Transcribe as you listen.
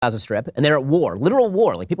Gaza Strip, and they're at war, literal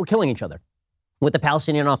war, like people killing each other, with the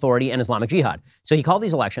Palestinian Authority and Islamic Jihad. So he called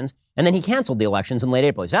these elections, and then he canceled the elections in late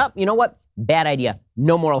April. He said, you know what? Bad idea.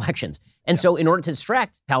 No more elections. And so in order to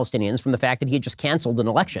distract Palestinians from the fact that he had just canceled an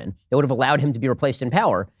election that would have allowed him to be replaced in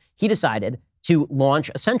power, he decided to launch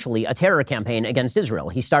essentially a terror campaign against Israel.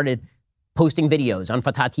 He started posting videos on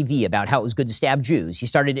Fatah TV about how it was good to stab Jews. He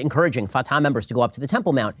started encouraging Fatah members to go up to the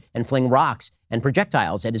Temple Mount and fling rocks and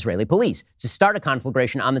projectiles at Israeli police to start a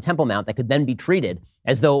conflagration on the Temple Mount that could then be treated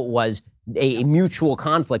as though it was a mutual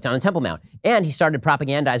conflict on the Temple Mount. And he started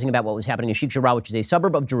propagandizing about what was happening in Sheikh Jarrah, which is a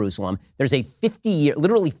suburb of Jerusalem. There's a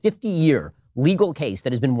 50-year legal case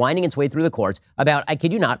that has been winding its way through the courts about, I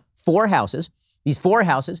kid you not, 4 houses. These 4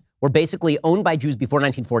 houses were basically owned by Jews before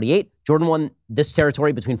 1948. Jordan won this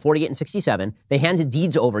territory between 48 and 67. They handed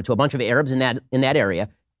deeds over to a bunch of Arabs in that area.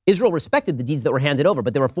 Israel respected the deeds that were handed over,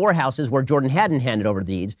 but there were 4 houses where Jordan hadn't handed over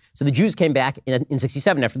the deeds. So the Jews came back in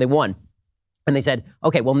 67 after they won. And they said,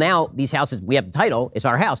 okay, well, now these houses, we have the title, it's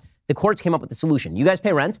our house. The courts came up with the solution. You guys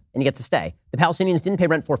pay rent and you get to stay. The Palestinians didn't pay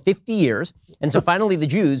rent for 50 years. And so finally the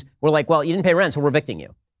Jews were like, well, you didn't pay rent, so we're evicting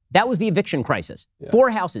you. That was the eviction crisis. Yeah.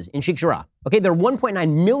 4 houses in Sheikh Jarrah. Okay, there are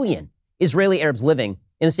 1.9 million Israeli Arabs living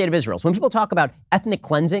in the state of Israel. So when people talk about ethnic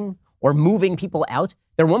cleansing or moving people out,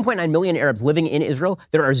 there are 1.9 million Arabs living in Israel.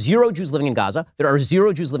 There are 0 Jews living in Gaza. There are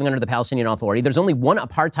 0 Jews living under the Palestinian Authority. There's only one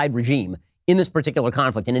apartheid regime in this particular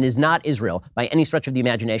conflict, and it is not Israel by any stretch of the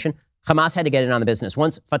imagination. Hamas had to get in on the business.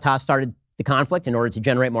 Once Fatah started the conflict in order to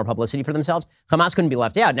generate more publicity for themselves, Hamas couldn't be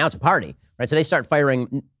left out. Now it's a party, right? So they start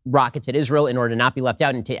firing rockets at Israel in order to not be left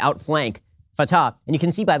out and to outflank Fatah. And you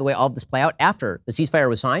can see, by the way, all of this play out after the ceasefire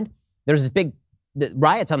was signed. There's the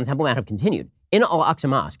riots on the Temple Mount have continued. In Al-Aqsa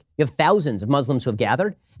Mosque, you have thousands of Muslims who have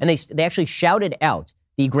gathered, and they actually shouted out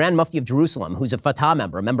the Grand Mufti of Jerusalem, who's a Fatah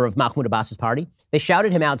member, a member of Mahmoud Abbas's party. They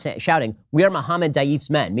shouted him out, shouting, "We are Mohammed Daif's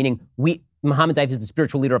men," meaning Mohammed Daif is the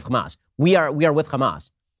spiritual leader of Hamas. We are with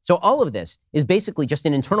Hamas. So all of this is basically just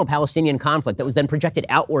an internal Palestinian conflict that was then projected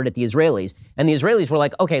outward at the Israelis. And the Israelis were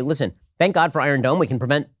like, okay, listen, thank God for Iron Dome. We can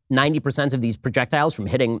prevent 90% of these projectiles from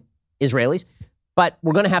hitting Israelis. But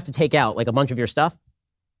we're going to have to take out like a bunch of your stuff.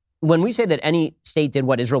 When we say that any state did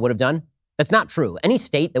what Israel would have done, that's not true. Any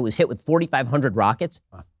state that was hit with 4,500 rockets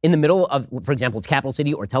in the middle of, for example, its capital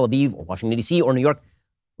city or Tel Aviv or Washington, D.C. or New York,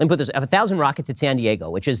 let me put this, 1,000 rockets at San Diego,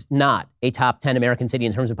 which is not a top 10 American city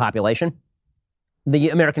in terms of population, the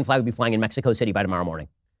American flag would be flying in Mexico City by tomorrow morning.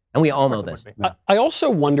 And we all know this. I also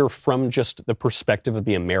wonder from just the perspective of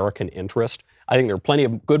the American interest, I think there are plenty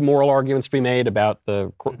of good moral arguments to be made about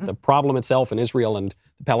the problem itself in Israel and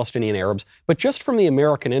the Palestinian Arabs. But just from the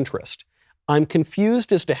American interest, I'm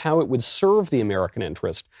confused as to how it would serve the American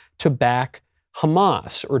interest to back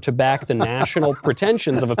Hamas or to back the national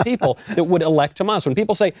pretensions of a people that would elect Hamas. When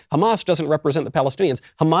people say Hamas doesn't represent the Palestinians,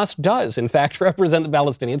 Hamas does, in fact, represent the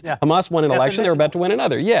Palestinians. Yeah. Hamas won an election. They're about to win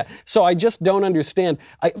another. Yeah. So I just don't understand.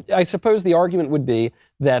 I suppose the argument would be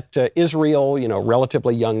that Israel,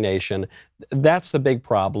 relatively young nation, that's the big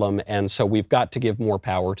problem. And so we've got to give more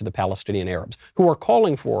power to the Palestinian Arabs, who are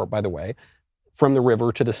calling for, by the way, from the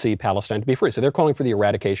river to the sea, Palestine to be free. So they're calling for the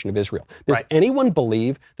eradication of Israel. Does anyone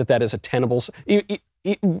believe that that is a tenable,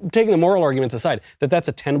 taking the moral arguments aside, that that's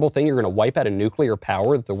a tenable thing? You're going to wipe out a nuclear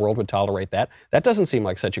power, that the world would tolerate that? That doesn't seem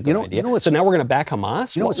like such a good idea. So now we're going to back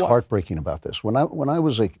Hamas? You know what's heartbreaking about this? When I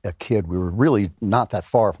was a kid, we were really not that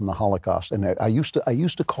far from the Holocaust. And I used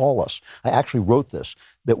to call us, I actually wrote this,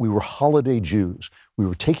 that we were holiday Jews. We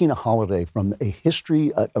were taking a holiday from a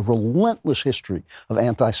history, a relentless history of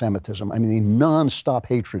anti-Semitism. I mean, a nonstop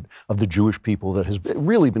hatred of the Jewish people that has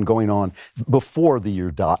really been going on before the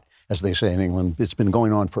year dot, as they say in England. It's been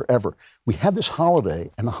going on forever. We had this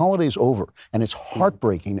holiday, and the holiday's over. And it's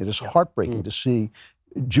heartbreaking. It is heartbreaking to see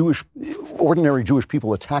ordinary Jewish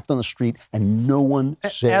people attacked on the street, and no one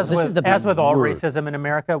said. As with all racism in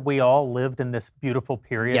America, we all lived in this beautiful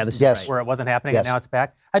period where it wasn't happening, and now it's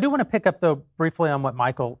back. I do want to pick up, though, briefly on what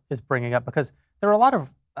Michael is bringing up, because there are a lot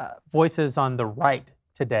of voices on the right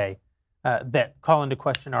today that call into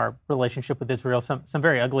question our relationship with Israel, some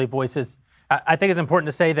very ugly voices. I think it's important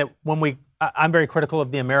to say that I'm very critical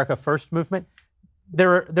of the America First movement.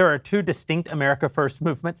 There are 2 distinct America First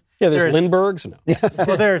movements. Yeah, there's Lindbergh's. No.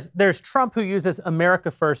 Well, there's Trump, who uses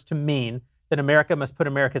America First to mean that America must put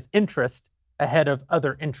America's interest ahead of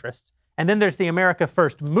other interests. And then there's the America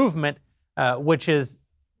First movement, which is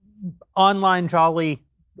online jolly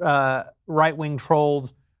right-wing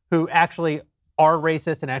trolls who actually are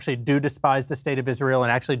racist and actually do despise the state of Israel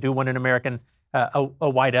and actually do want an American, a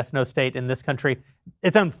white ethno-state in this country.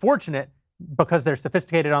 It's unfortunate, because they're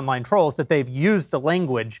sophisticated online trolls, that they've used the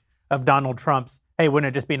language of Donald Trump's, hey, wouldn't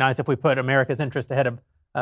it just be nice if we put America's interest ahead of